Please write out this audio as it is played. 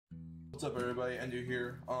What's up, everybody? Ender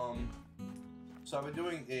here. So I've been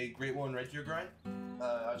doing a Great 1 red tier grind.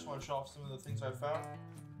 I just want to show off some of the things I found.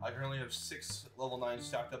 I currently have 6 level 9s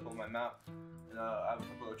stacked up on my map, and I have a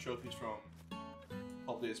couple of trophies from a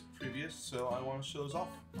couple days previous, so I want to show those off.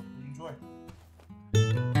 Hope you enjoy.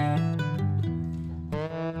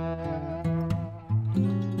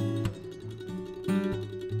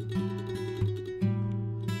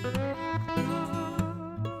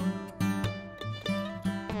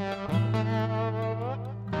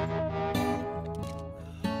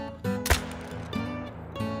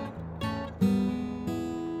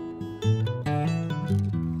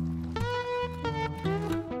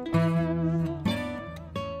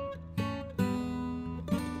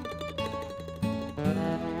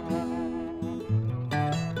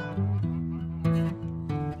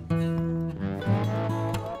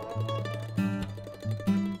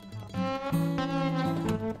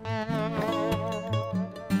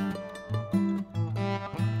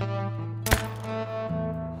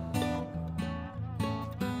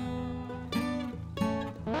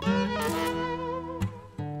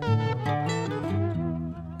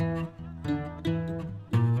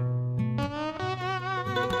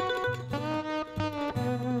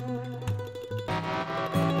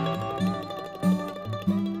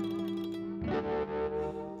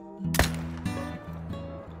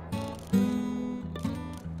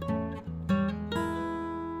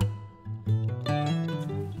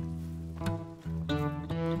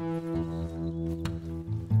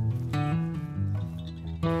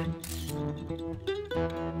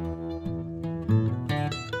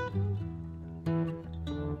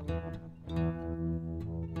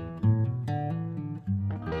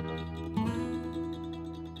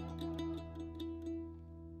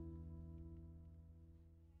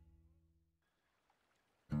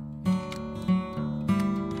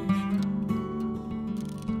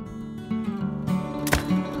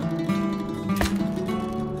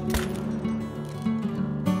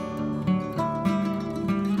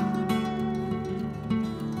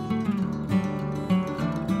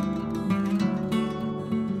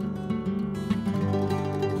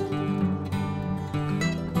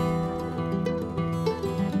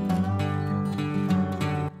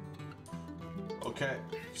 Okay,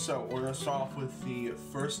 so we're going to start off with the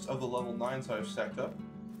first of the level 9s I've stacked up.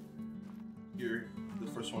 Here,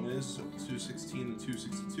 the first one is 216 and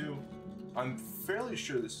 262. I'm fairly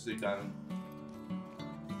sure this is a diamond.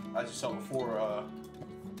 As you saw before, a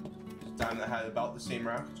diamond that had about the same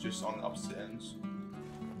rack, just on the opposite ends.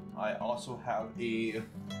 I also have a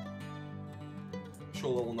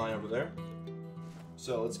troll level 9 over there.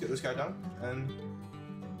 So let's get this guy done, and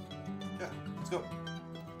yeah, let's go.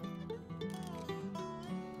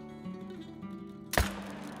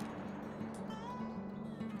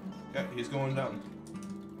 Okay, he's going down.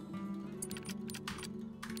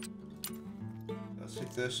 Let's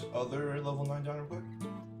take this other level 9 down real quick.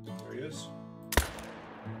 There he is.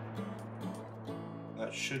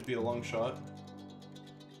 That should be a long shot.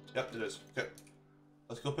 Yep, it is. Okay,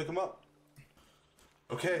 let's go pick him up.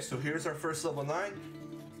 Okay, so here's our first level 9.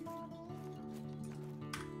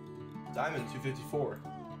 Diamond 254.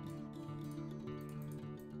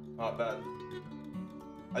 Not bad.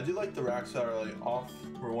 I do like the racks that are like off,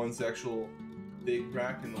 where one's the actual big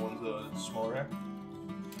rack and the one's the small rack.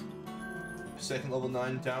 Second level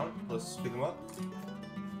 9 down, let's pick him up.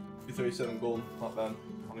 237 gold, not bad.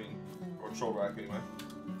 I mean, or troll rack anyway.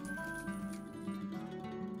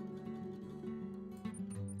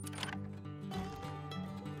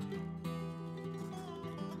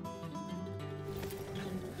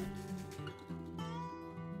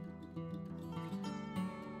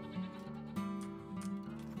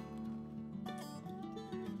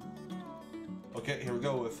 Okay, here we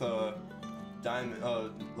go with diamond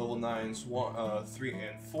level 9s 3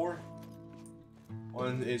 and 4.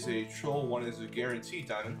 One is a troll, one is a guaranteed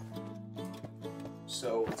diamond.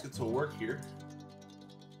 So let's get to work here.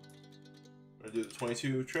 I'm gonna do the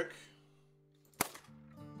 22 trick.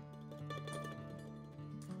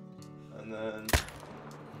 And then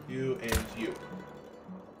you and you.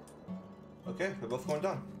 Okay, they're both going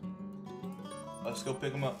down. Let's go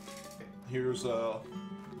pick them up. Here's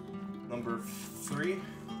number 3.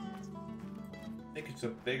 I think it's a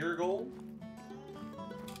bigger gold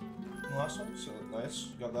than the last one, so nice,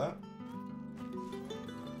 got that.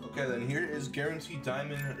 Okay, then here is guaranteed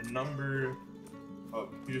diamond number,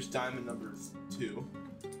 here's diamond number 2.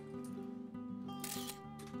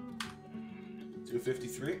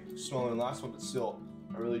 253, smaller than the last one, but still,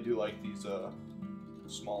 I really do like these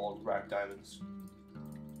small rack diamonds.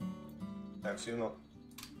 Taxi him up.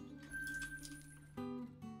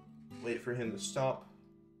 Wait for him to stop.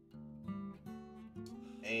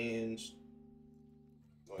 And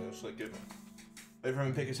just like wait for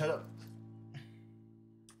him to pick his head up.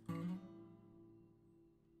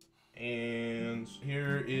 And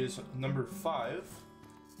here is number 5.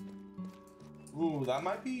 Ooh, that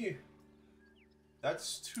might be.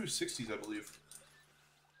 That's 260s, I believe.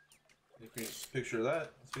 Let me just picture of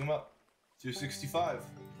that. Let's pick him up. 265.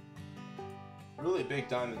 Really big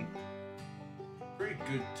diamond. Pretty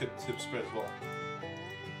good tip spread as well.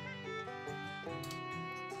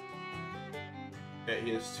 Okay,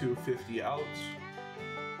 he has 250 out.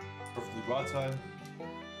 Perfectly broadside.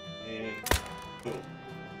 And boom.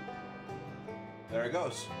 There it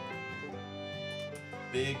goes.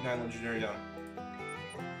 Big 9 legendary down.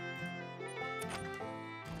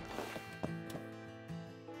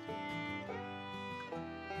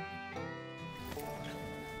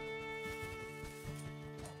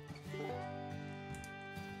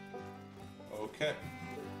 Okay.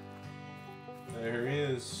 There he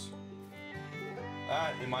is.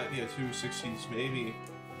 That, it might be a 260s, maybe.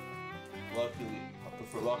 Luckily,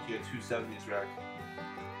 for lucky, a 270s rack.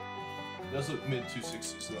 It does look mid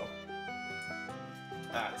 260s though.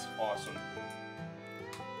 That's awesome.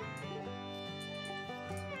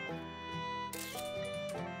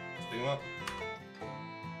 Let's pick him up.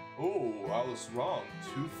 Oh, I was wrong.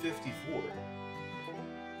 254.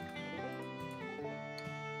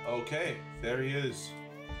 Okay, there he is.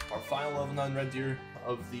 Our final level 9 red deer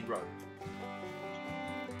of the run.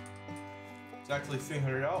 Exactly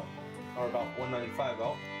 300 out, or about 195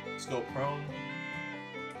 out. Let's go prone.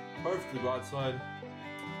 Perfectly broadside.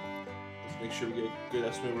 Let's make sure we get a good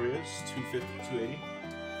estimate where he is. 250, 280.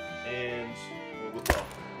 And we'll go.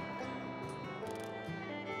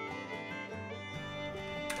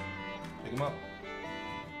 Pick him up.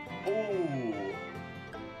 Oh,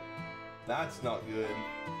 that's not good.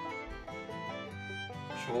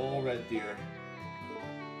 Troll red deer.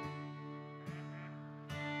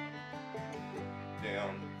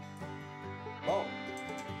 Down. Well,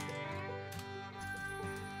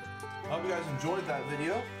 I hope you guys enjoyed that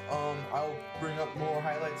video. I'll bring up more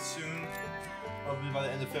highlights soon. Hopefully by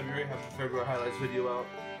the end of February, have the February highlights video out,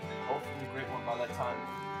 and hopefully a great one by that time.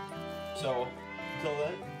 So until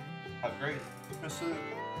then, have a great Christmas.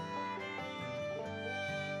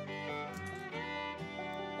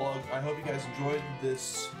 Well, I hope you guys enjoyed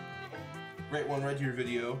this Great One Red Deer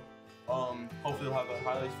video. Hopefully we'll have a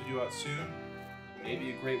highlights video out soon.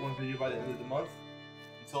 Maybe a Great One video by the end of the month.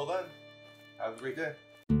 Until then, have a great day.